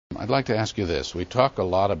I'd like to ask you this. We talk a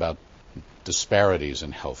lot about disparities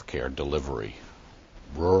in healthcare delivery.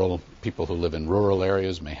 Rural people who live in rural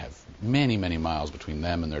areas may have many, many miles between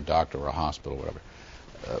them and their doctor or a hospital, whatever.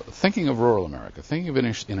 Thinking of rural America, thinking of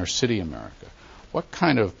inner city America, what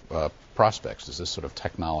kind of prospects does this sort of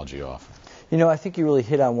technology offer? You know, I think you really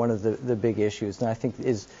hit on one of the big issues, and I think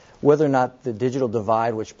is whether or not the digital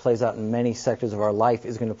divide, which plays out in many sectors of our life,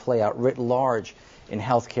 is going to play out writ large in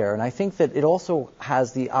healthcare. And I think that it also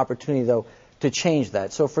has the opportunity, though, to change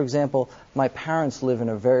that. So, for example, my parents live in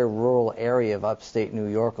a very rural area of upstate New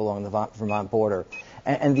York along the Vermont border.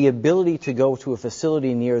 And the ability to go to a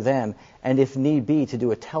facility near them and, if need be, to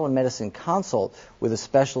do a telemedicine consult with a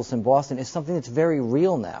specialist in Boston is something that's very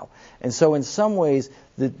real now. And so in some ways,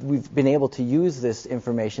 we've been able to use this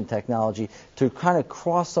information technology to kind of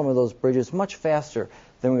cross some of those bridges much faster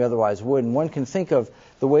than we otherwise would. And one can think of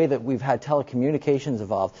the way that we've had telecommunications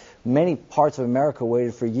evolve. Many parts of America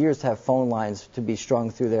waited for years to have phone lines to be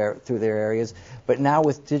strung through their areas, but now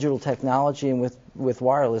with digital technology and with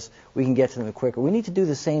wireless, we can get to them quicker. We need to do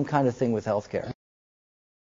the same kind of thing with healthcare.